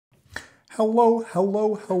Hello,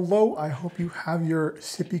 hello, hello. I hope you have your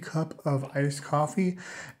sippy cup of iced coffee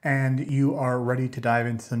and you are ready to dive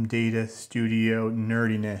into some Data Studio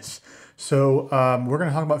nerdiness. We're going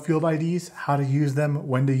to talk about field IDs, how to use them,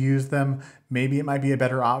 when to use them. Maybe it might be a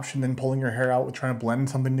better option than pulling your hair out with trying to blend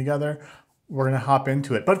something together. We're going to hop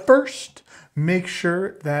into it. But first, make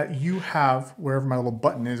sure that you have, wherever my little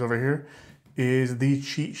button is over here, is the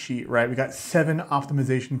cheat sheet, right? We got 7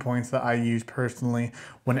 optimization points that I use personally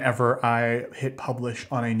whenever I hit publish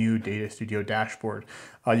on a new Data Studio dashboard.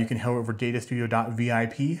 You can head over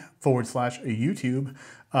datastudio.vip/YouTube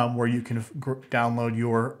where you can download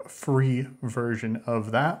your free version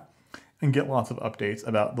of that and get lots of updates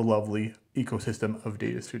about the lovely ecosystem of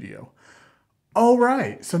Data Studio. All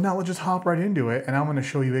right, so now let's just hop right into it, and I'm going to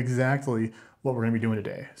show you exactly what we're going to be doing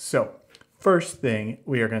today. So first thing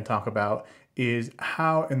we are going to talk about is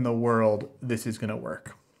how in the world this is going to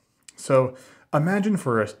work. So imagine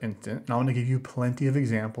for an instant, and I'm going to give you plenty of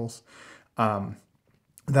examples,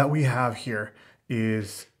 that we have here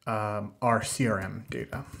is our CRM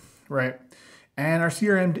data, right? And our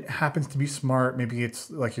CRM happens to be smart. Maybe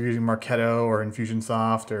it's like you're using Marketo or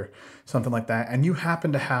Infusionsoft or something like that, and you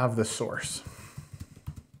happen to have the source,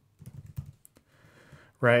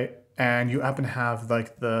 right? And you happen to have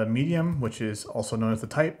like the medium, which is also known as the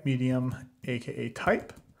type medium, aka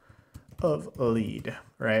type of lead,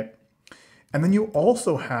 right? And then you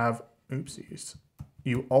also have, oopsies,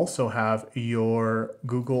 you also have your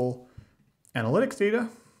Google Analytics data,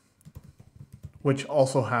 which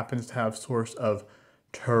also happens to have source of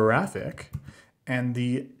traffic, and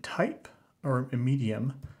the type or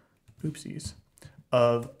medium, oopsies,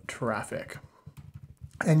 of traffic.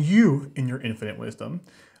 And you, in your infinite wisdom,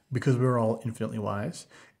 because we're all infinitely wise,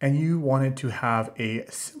 and you wanted to have a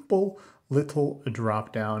simple little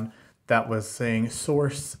drop down that was saying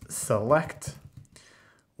source select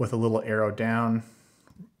with a little arrow down,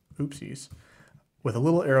 oopsies, with a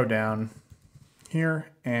little arrow down here,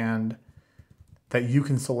 and that you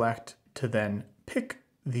can select to then pick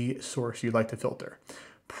the source you'd like to filter.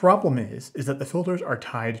 Problem is that the filters are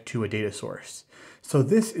tied to a data source. So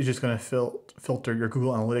this is just going to filter your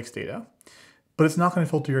Google Analytics data, but it's not going to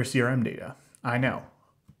filter your CRM data. I know.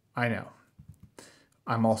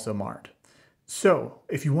 I'm also smart. So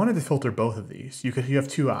if you wanted to filter both of these, you have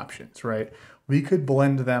 2 options, right? We could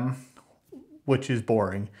blend them, which is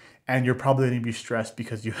boring, and you're probably going to be stressed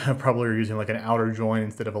because you probably are using like an outer join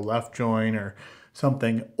instead of a left join or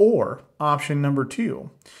something. Or option number 2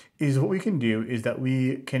 is what we can do is that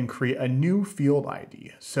we can create a new field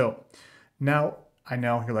ID. So now I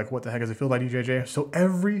know you're like, what the heck is a field ID, JJ? So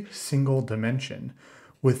every single dimension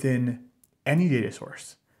within any data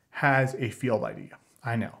source has a field ID.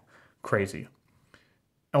 I know, crazy.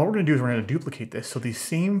 And what we're going to do is we're going to duplicate this. So the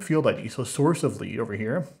same field ID, so source of lead over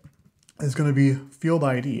here, is going to be field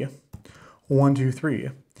ID 1, 2,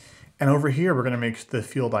 3. And over here, we're going to make the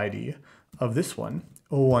field ID of this one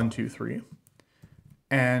 1, 2, 3,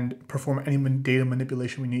 and perform any data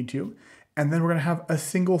manipulation we need to. And then we're going to have a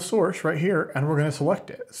single source right here, and we're going to select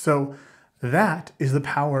it. So that is the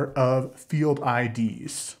power of field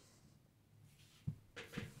IDs.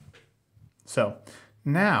 So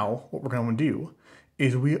now what we're going to do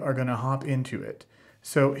is we are going to hop into it.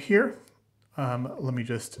 So here, let me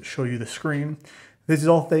just show you the screen. This is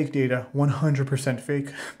all fake data, 100% fake,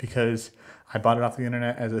 because I bought it off the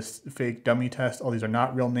internet as a fake dummy test. All these are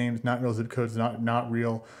not real names, not real zip codes, not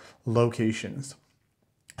real locations.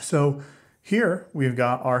 So here we've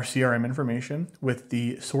got our CRM information with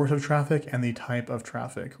the source of traffic and the type of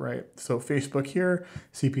traffic, right? So Facebook here,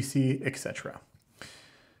 CPC, etc.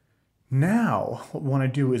 Now, what we want to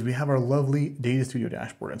do is we have our lovely Data Studio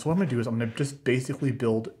dashboard. And so what I'm going to do is I'm going to just basically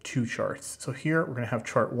build 2 charts. So here we're going to have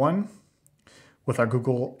chart 1 with our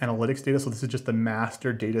Google Analytics data. So this is just the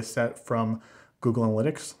master data set from Google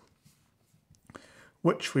Analytics,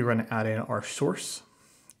 which we're going to add in our source.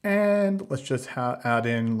 And let's just add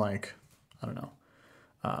in like, I don't know,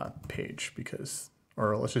 page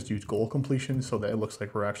or let's just use goal completion so that it looks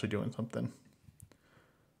like we're actually doing something.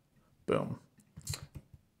 Boom.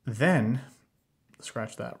 Then,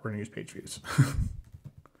 scratch that, we're gonna use page views.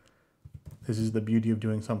 This is the beauty of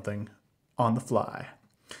doing something on the fly.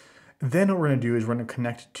 Then what we're gonna do is we're gonna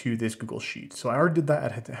connect to this Google Sheet. So I already did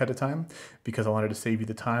that ahead of time because I wanted to save you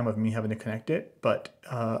the time of me having to connect it, but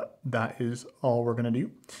that is all we're gonna do.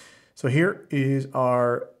 So here is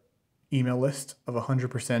our email list of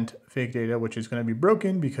 100% fake data, which is gonna be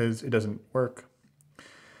broken because it doesn't work.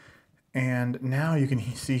 And now you can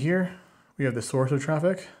see here, we have the source of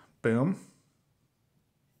traffic, boom.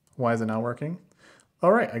 Why is it not working?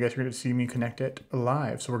 All right, I guess you're gonna see me connect it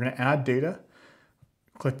live. So we're gonna add data,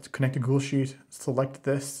 click connect to Google Sheet, select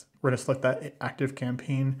this. We're going to select that active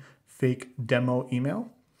campaign fake demo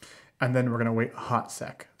email, and then we're going to wait a hot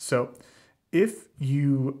sec. So if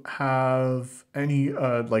you have any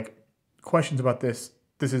like questions about this,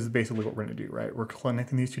 this is basically what we're going to do, right? We're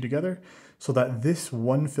connecting these two together so that this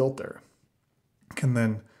one filter can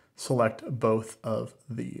then select both of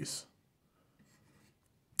these,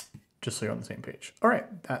 just so you're on the same page. All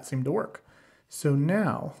right, that seemed to work. So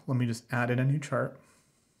now let me just add in a new chart.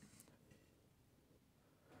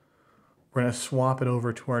 We're going to swap it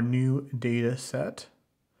over to our new data set.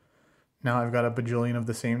 Now I've got a bajillion of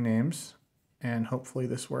the same names, and hopefully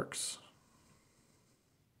this works.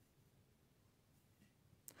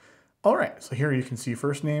 All right, so here you can see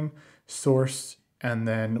first name, source, and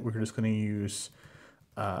then we're just going to use,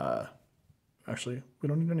 actually, we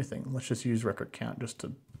don't need anything. Let's just use record count just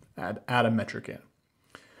to add a metric in.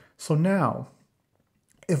 So now,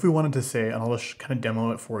 if we wanted to say, and I'll just kind of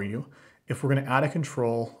demo it for you, if we're going to add a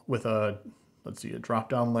control with a, let's see, a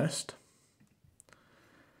drop-down list.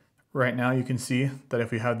 Right now you can see that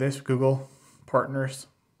if we have this, Google partners,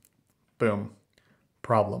 boom,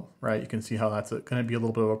 problem, right? You can see how that's going to be a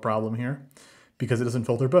little bit of a problem here because it doesn't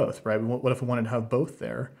filter both, right? What if we wanted to have both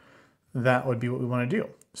there? That would be what we want to do.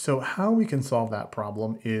 So how we can solve that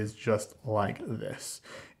problem is just like this,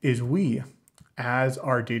 is we, as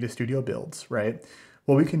our Data Studio builds, right?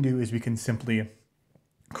 What we can do is we can simply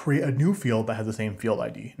create a new field that has the same field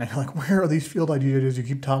ID. Now you're like, where are these field IDs? You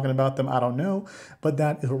keep talking about them. I don't know, but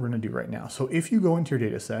that is what we're going to do right now. So if you go into your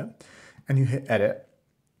data set and you hit edit,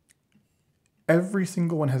 every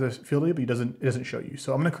single one has a field ID, but it doesn't show you.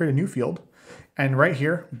 So I'm going to create a new field, and right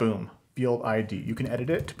here, boom, field ID. You can edit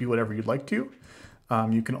it to be whatever you'd like to.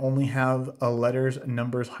 You can only have letters,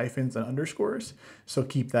 numbers, hyphens, and underscores. So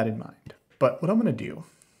keep that in mind. But what I'm going to do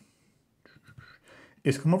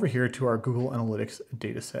is come over here to our Google Analytics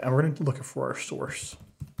data set, and we're going to look for our source,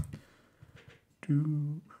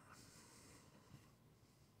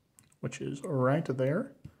 which is right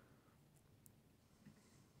there.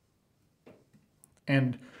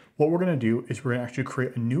 And what we're going to do is we're going to actually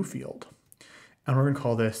create a new field, and we're going to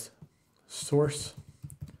call this source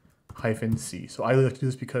 -c. So I like to do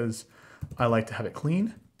this because I like to have it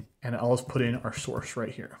clean, and I'll just put in our source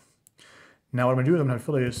right here. Now what I'm going to do is I'm going to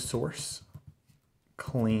fill it as source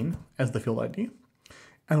clean as the field ID.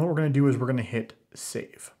 And what we're going to do is we're going to hit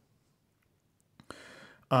save.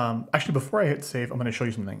 Actually, before I hit save, I'm going to show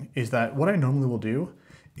you something. Is that what I normally will do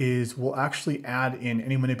is we'll actually add in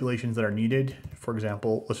any manipulations that are needed. For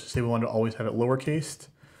example, let's just say we want to always have it lowercase.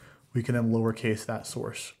 We can then lowercase that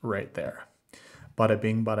source right there. Bada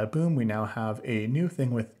bing, bada boom. We now have a new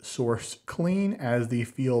thing with source clean as the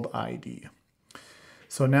field ID.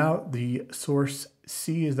 So now the source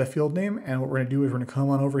C is the field name, and what we're going to do is we're going to come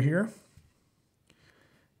on over here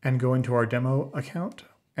and go into our demo account,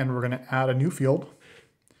 and we're going to add a new field.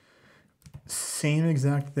 Same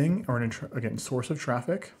exact thing. We're going to, again, source of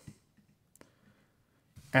traffic.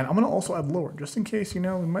 And I'm going to also add lower, just in case, you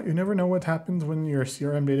never know what happens when your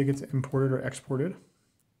CRM data gets imported or exported.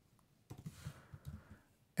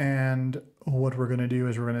 And what we're going to do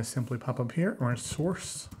is we're going to simply pop up here. We're going to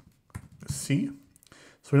source C.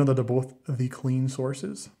 So we know that they're both the clean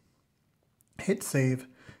sources. Hit save,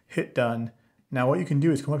 hit done. Now what you can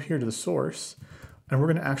do is come up here to the source, and we're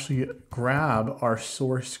going to actually grab our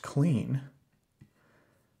source clean.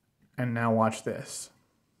 And now watch this.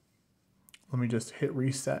 Let me just hit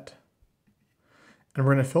reset. And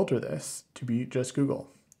we're going to filter this to be just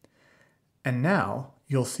Google. And now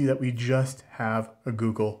you'll see that we just have a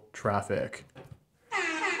Google traffic.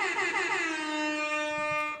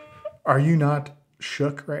 Are you not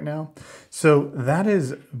shook right now? So that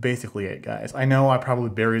is basically it, guys. I know I probably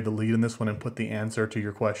buried the lead in this one and put the answer to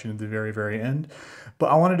your question at the very, very end,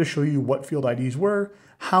 but I wanted to show you what field IDs were,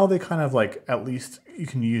 how they kind of like, at least you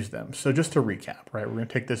can use them. So just to recap, right, we're going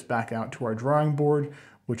to take this back out to our drawing board,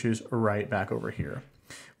 which is right back over here.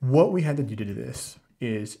 What we had to do to do this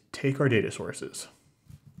is take our data sources.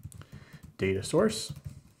 Data source.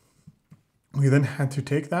 We then had to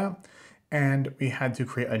take that and we had to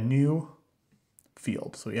create a new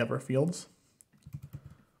field. So we have our fields.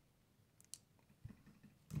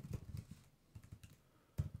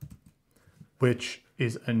 Which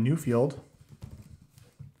is a new field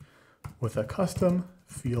with a custom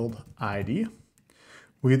field ID.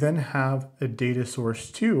 We then have a data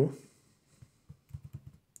source 2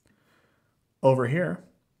 over here,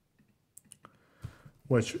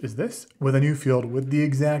 which is this, with a new field with the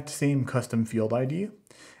exact same custom field ID.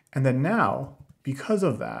 And then now, because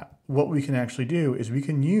of that, what we can actually do is we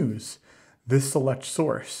can use this select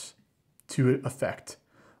source to affect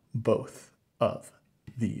both of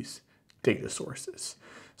these data sources.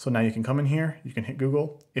 So now you can come in here, you can hit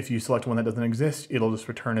Google. If you select one that doesn't exist, it'll just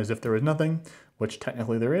return as if there was nothing, which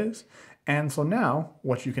technically there is. And so now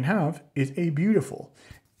what you can have is a beautiful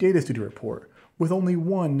Data Studio report with only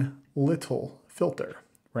one little filter,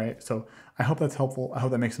 right? So I hope that's helpful. I hope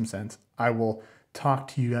that makes some sense. I will talk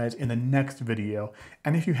to you guys in the next video.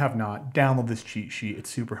 And if you have not, download this cheat sheet. It's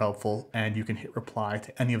super helpful, and you can hit reply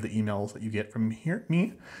to any of the emails that you get from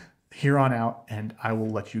me here on out, and I will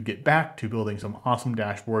let you get back to building some awesome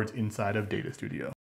dashboards inside of Data Studio.